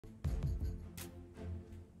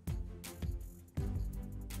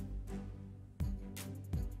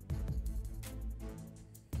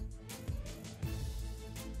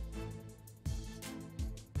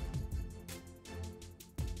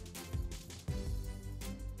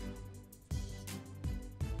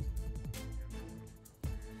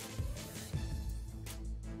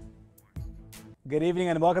Good evening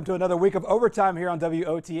and welcome to another week of overtime here on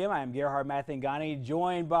WOTM. I am Gerhard Mathangani,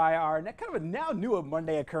 joined by our kind of a now new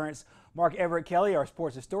Monday occurrence, Mark Everett Kelly, our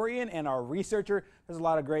sports historian and our researcher. There's a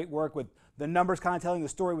lot of great work with the numbers, kind of telling the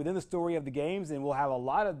story within the story of the games, and we'll have a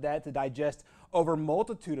lot of that to digest over a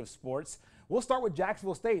multitude of sports. We'll start with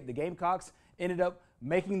Jacksonville State. The Gamecocks ended up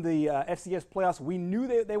making the FCS playoffs. We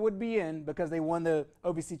knew they would be in because they won the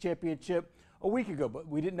OVC championship a week ago, but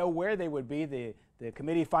we didn't know where they would be. The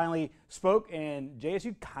committee finally spoke, and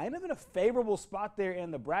JSU kind of in a favorable spot there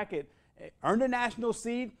in the bracket, earned a national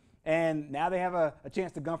seed, and now they have a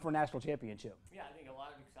chance to gun for a national championship. Yeah, I think a lot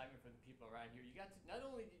of excitement for the people around here. You got to, not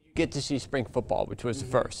only did you get to see spring football, which was the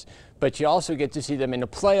first, but you also get to see them in the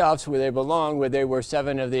playoffs where they belong, where they were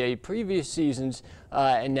 7 of the 8 previous seasons,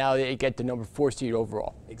 and now they get the number 4 seed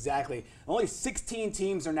overall. Exactly. Only 16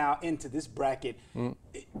 teams are now into this bracket.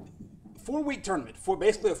 4-week tournament,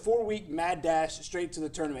 basically a 4-week mad dash straight to the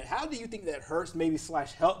tournament. How do you think that hurts, maybe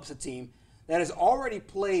 / helps a team that has already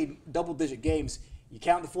played double-digit games? You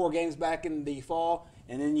count the 4 games back in the fall,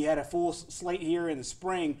 and then you had a full slate here in the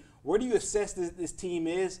spring. Where do you assess this team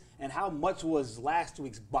is, and how much was last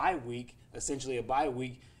week's bye week, essentially a bye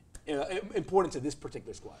week, important to this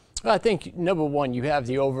particular squad? Well, I think, number one, you have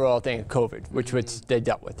the overall thing of COVID, which they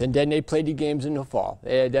dealt with. And then they played the games in the fall.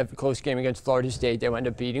 They had that close game against Florida State. They wound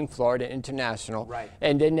up beating Florida International. Right.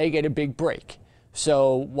 And then they get a big break.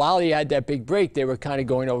 So while they had that big break, they were kind of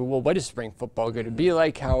going over, well, what is spring football going to be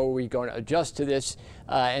like? How are we going to adjust to this?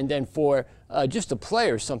 And then for just the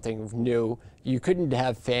players, something new. You couldn't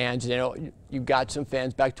have fans. You know, you got some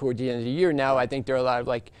fans back toward the end of the year. Now I think they're allowed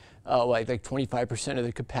like 25% of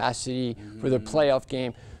the capacity for the playoff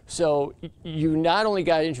game. So you not only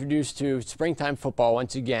got introduced to springtime football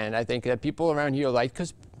once again. I think that people around here like,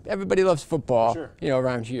 because everybody loves football, you know,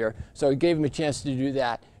 around here. So it gave them a chance to do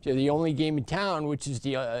that. So the only game in town, which is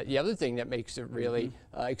the other thing that makes it really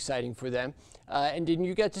exciting for them. And then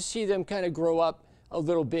you got to see them kind of grow up a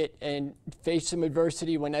little bit and face some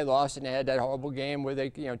adversity when they lost, and they had that horrible game where they,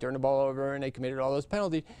 turned the ball over and they committed all those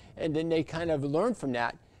penalties. And then they kind of learned from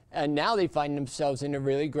that. And now they find themselves in a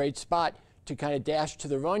really great spot to kind of dash to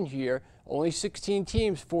the run here. Only 16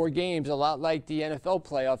 teams, 4 games, a lot like the NFL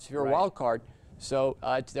playoffs if you're a wild card. So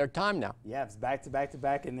it's their time now. Yeah, it's back to back to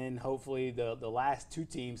back, and then hopefully the last 2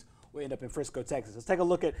 teams will end up in Frisco, Texas. Let's take a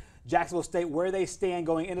look at Jacksonville State, where they stand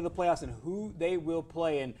going into the playoffs and who they will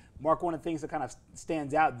play. And Mark, one of the things that kind of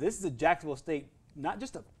stands out, this is a Jacksonville State, not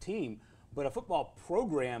just a team, but a football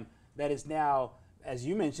program that is now, as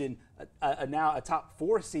you mentioned, now a top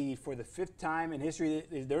 4 seed for the 5th time in history.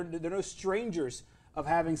 They're no strangers of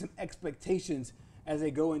having some expectations as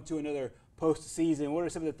they go into another postseason. What are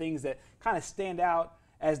some of the things that kind of stand out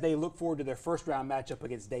as they look forward to their first-round matchup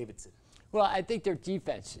against Davidson? Well, I think their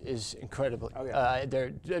defense is incredible.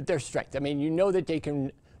 Their strength. I mean, you know that they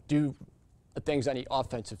can do things on the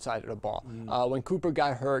offensive side of the ball. When Cooper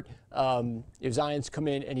got hurt, Zion's come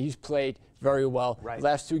in and he's played very well.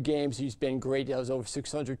 Last 2 games, he's been great. He has over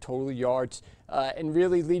 600 total yards and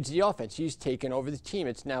really leads the offense. He's taken over the team.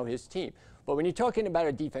 It's now his team. But when you're talking about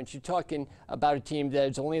a defense, you're talking about a team that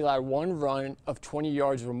has only allowed 1 run of 20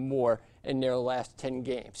 yards or more in their last 10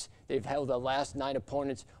 games. They've held the last 9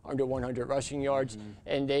 opponents under 100 rushing yards,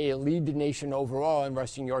 and they lead the nation overall in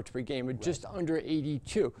rushing yards per game with just under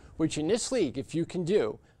 82, which in this league, if you can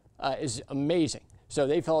do, is amazing. So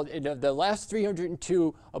they've held, in the last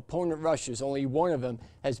 302 opponent rushes, only 1 of them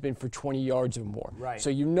has been for 20 yards or more. So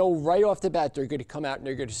you know right off the bat they're going to come out and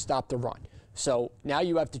they're going to stop the run. So now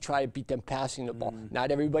you have to try to beat them passing the ball.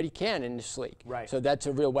 Not everybody can in this league. So that's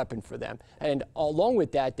a real weapon for them. And along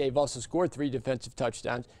with that, they've also scored 3 defensive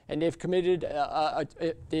touchdowns, and they've committed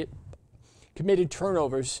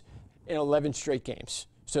turnovers in 11 straight games.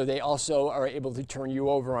 So they also are able to turn you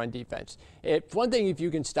over on defense. It's one thing if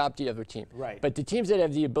you can stop the other team. But the teams that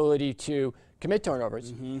have the ability to commit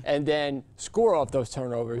turnovers and then score off those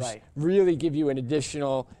turnovers really give you an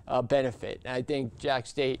additional benefit. And I think Jack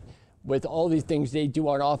State, with all these things they do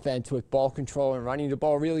on offense with ball control and running the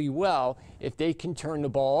ball really well, if they can turn the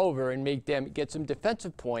ball over and make them get some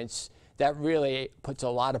defensive points, that really puts a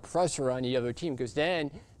lot of pressure on the other team, because then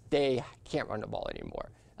they can't run the ball anymore.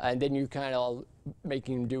 And then you're kind of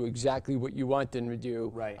making them do exactly what you want them to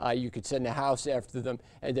do. You could send the house after them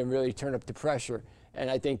and then really turn up the pressure. And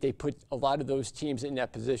I think they put a lot of those teams in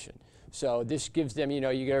that position. So this gives them, you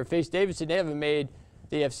got to face Davidson. They haven't made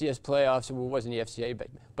the FCS playoffs. Well, it wasn't the FCA,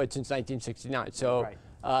 but since 1969. So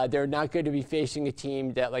they're not going to be facing a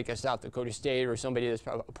team that like a South Dakota State or somebody that's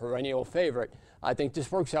a perennial favorite. I think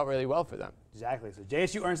this works out really well for them. Exactly. So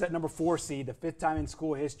JSU earns that number 4 seed, the 5th time in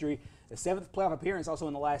school history, the 7th playoff appearance also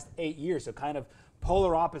in the last 8 years. So kind of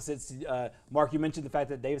polar opposites. Mark, you mentioned the fact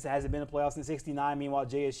that Davidson hasn't been in the playoffs since '69. Meanwhile,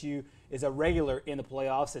 JSU is a regular in the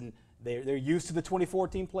playoffs, and they're used to the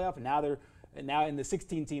 2014 playoff, and now in the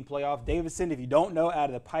 16-team playoff. Davidson, if you don't know, out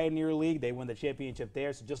of the Pioneer League, they won the championship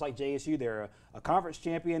there. So just like JSU, they're a conference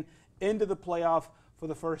champion into the playoff for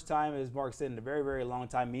the first time, as Mark said, in a very, very long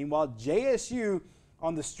time. Meanwhile, JSU,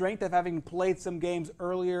 on the strength of having played some games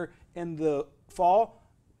earlier in the fall,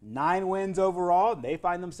 9 wins overall. They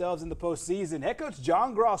find themselves in the postseason. Head coach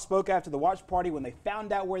John Gross spoke after the watch party when they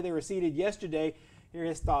found out where they were seated yesterday. Here are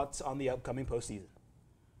his thoughts on the upcoming postseason.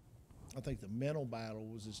 I think the mental battle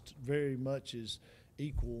was very much as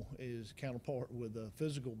equal as counterpart with the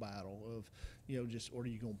physical battle of, just what are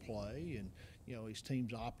you going to play? And, his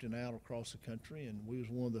team's opting out across the country, and we was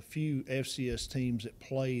one of the few FCS teams that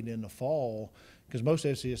played in the fall, because most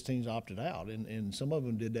FCS teams opted out, and some of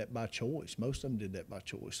them did that by choice. Most of them did that by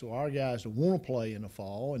choice. So our guys that want to play in the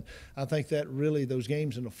fall, and I think that really those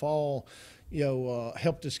games in the fall,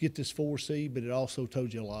 helped us get this 4 seed, but it also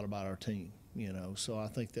told you a lot about our team. So I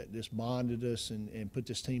think that just bonded us and put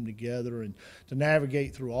this team together, and to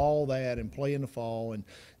navigate through all that and play in the fall. And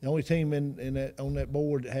the only team on that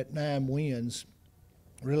board that had 9 wins,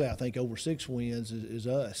 really I think over 6 wins, is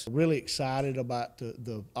us. Really excited about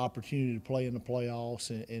the opportunity to play in the playoffs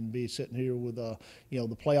and be sitting here with the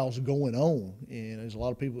playoffs going on. And there's a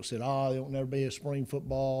lot of people that said, there won't never be a spring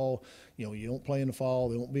football. You don't play in the fall.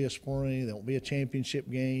 There won't be a spring. There won't be a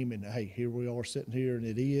championship game. And hey, here we are sitting here, and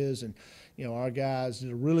it is. And our guys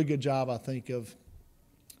did a really good job, I think, of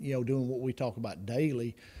doing what we talk about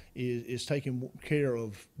daily. Is taking care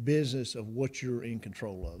of business of what you're in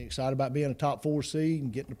control of. Excited about being a top 4 seed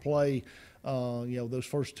and getting to play, those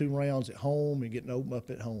first 2 rounds at home and getting to open up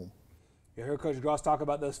at home. You heard Coach Gross talk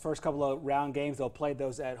about those first couple of round games. They'll play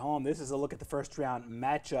those at home. This is a look at the first round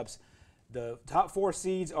matchups. The top 4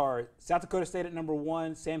 seeds are South Dakota State at number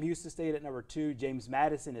 1, Sam Houston State at number 2, James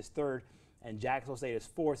Madison is 3rd, and Jacksonville State is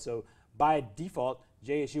 4th. So by default,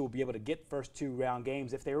 JSU will be able to get first 2 round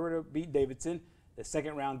games. If they were to beat Davidson, the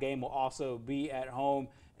second round game will also be at home.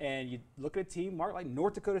 And you look at a team, Mark, like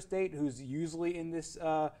North Dakota State, who's usually in this,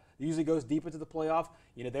 usually goes deep into the playoff.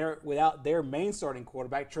 They're without their main starting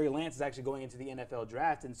quarterback. Trey Lance is actually going into the NFL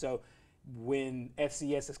draft. And so when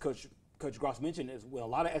FCS, as Coach Gross mentioned, a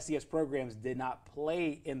lot of FCS programs did not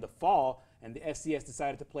play in the fall, and the FCS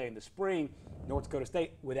decided to play in the spring. North Dakota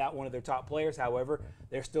State, without one of their top players, however,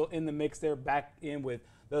 they're still in the mix. They're back in with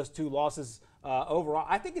those 2 losses. Overall,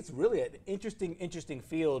 I think it's really an interesting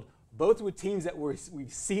field, both with teams that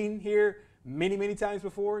we've seen here many, many times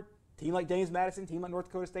before, team like James Madison, team like North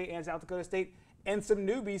Dakota State and South Dakota State, and some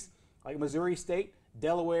newbies like Missouri State,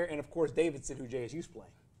 Delaware, and, of course, Davidson, who JSU's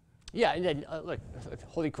playing. Yeah, and then, look,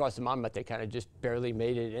 Holy Cross and Monmouth, they kind of just barely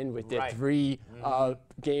made it in with their 3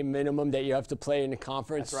 game minimum that you have to play in the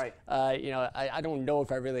conference. That's right. I don't know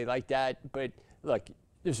if I really like that, but, look,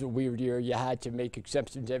 this is a weird year. You had to make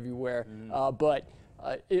exceptions everywhere. But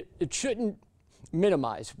it shouldn't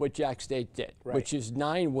minimize what Jack State did, which is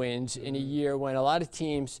 9 wins in a year when a lot of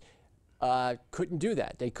teams couldn't do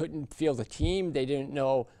that. They couldn't field a team. They didn't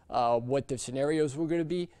know what the scenarios were going to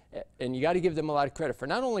be. And you got to give them a lot of credit for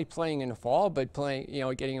not only playing in the fall, but playing,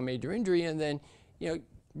 getting a major injury and then,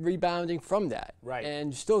 rebounding from that. Right.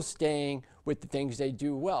 And still staying with the things they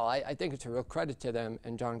do well. I think it's a real credit to them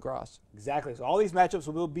and John Gross. Exactly. So all these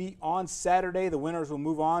matchups will be on Saturday. The winners will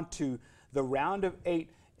move on to the round of 8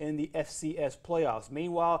 in the FCS playoffs.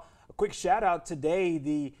 Meanwhile, a quick shout out today,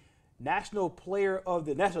 the National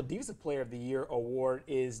Defensive Player of the Year award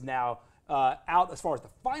is now out as far as the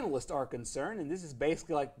finalists are concerned, and this is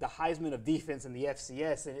basically like the Heisman of defense in the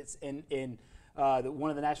FCS, and it's one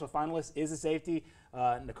of the national finalists is a safety,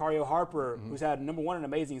 Nicario Harper, who's had number 1 an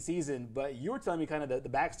amazing season. But you were telling me kind of the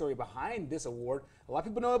backstory behind this award. A lot of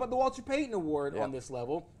people know about the Walter Payton Award on this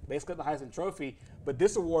level, basically the Heisman Trophy. But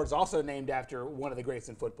this award is also named after one of the greats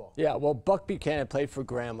in football. Yeah, well, Buck Buchanan played for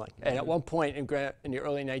Grambling, and at one point in the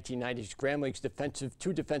early 1990s, Grambling's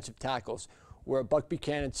two defensive tackles were Buck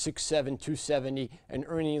Buchanan 6'7", 270, and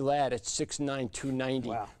Ernie Ladd at 6'9",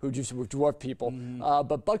 290, who just were dwarf people.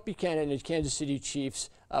 But Buck Buchanan and his Kansas City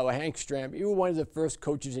Chiefs, Hank Stram, he was one of the first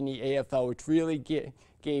coaches in the AFL, which really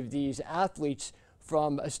gave these athletes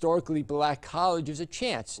from historically black colleges a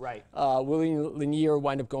chance. Right. Willie Lanier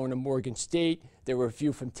wound up going to Morgan State. There were a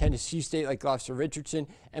few from Tennessee State, like Gloster Richardson.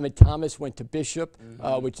 Emmitt Thomas went to Bishop,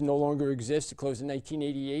 which no longer exists. It closed in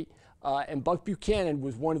 1988. And Buck Buchanan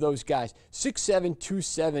was one of those guys, 6'7",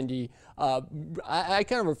 270. I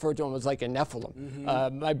kind of refer to him as like a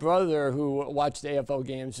Nephilim. My brother, who watched AFL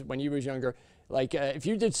games when he was younger, like if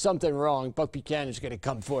you did something wrong, Buck Buchanan's going to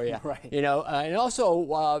come for you. Right. You know, and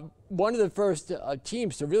also one of the first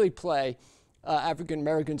teams to really play African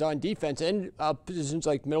Americans on defense and positions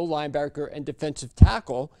like middle linebacker and defensive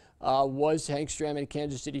tackle was Hank Stram and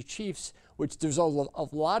Kansas City Chiefs, which there's a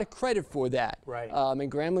lot of credit for that. Right. And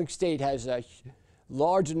Grambling State has a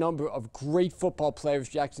large number of great football players,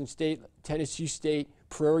 Jackson State, Tennessee State,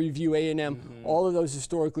 Prairie View A&M, all of those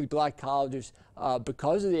historically black colleges,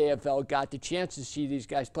 because of the AFL, got the chance to see these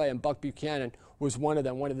guys play, and Buck Buchanan was one of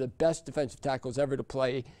them, one of the best defensive tackles ever to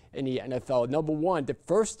play in the NFL. Number one, the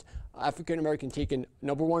first African-American taken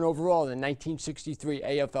number one overall in the 1963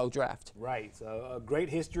 AFL Draft. Right, so a great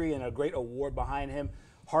history and a great award behind him.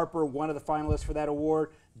 Harper, one of the finalists for that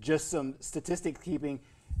award. Just some statistic keeping.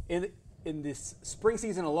 In this spring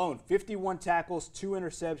season alone, 51 tackles, 2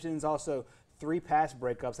 interceptions, also 3 pass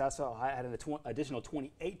breakups. I also had an additional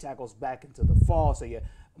 28 tackles back into the fall, so yeah,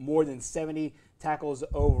 more than 70 tackles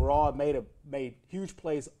overall. Made huge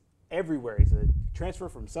plays everywhere. He's a transfer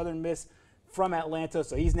from Southern Miss from Atlanta,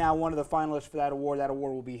 so he's now one of the finalists for that award. That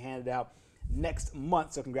award will be handed out next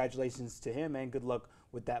month, so congratulations to him and good luck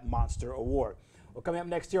with that monster award. Well, coming up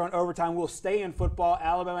next here on Overtime, we'll stay in football.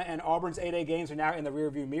 Alabama and Auburn's 8A games are now in the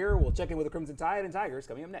rearview mirror. We'll check in with the Crimson Tide and Tigers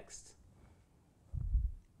coming up next.